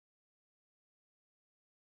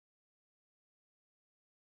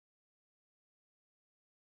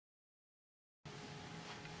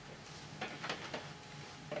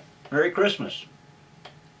Merry Christmas.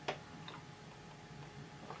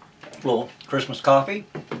 Little Christmas coffee.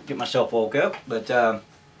 Get myself woke up, but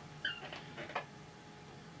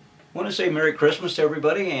want to say Merry Christmas to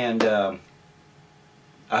everybody, and I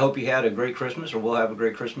hope you had a great Christmas, or will have a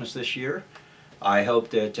great Christmas this year. I hope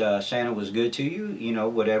that Santa was good to you. You know,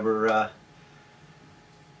 whatever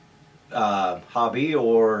hobby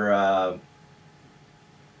or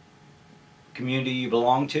community you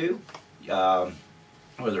belong to,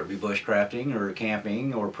 whether it be bushcrafting or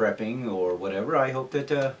camping or prepping or whatever. I hope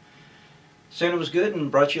that Santa was good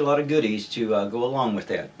and brought you a lot of goodies to go along with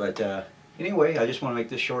that. But anyway, I just want to make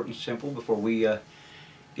this short and simple before we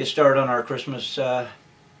get started on our Christmas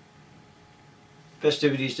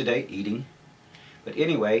festivities today, eating. But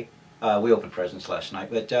anyway, we opened presents last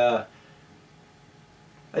night. But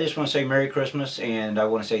I just want to say Merry Christmas, and I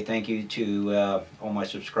want to say thank you to all my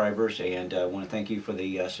subscribers, and I want to thank you for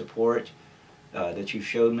the support that you've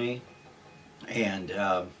showed me. And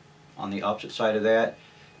on the opposite side of that,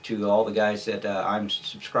 to all the guys that I'm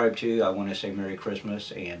subscribed to, I want to say Merry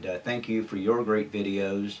Christmas, and thank you for your great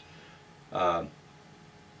videos.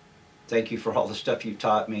 Thank you for all the stuff you've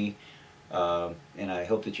taught me, and I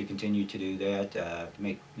hope that you continue to do that,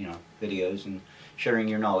 make videos and sharing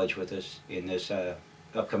your knowledge with us in this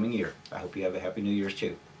upcoming year. I hope you have a Happy New Year's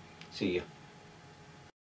too. See you.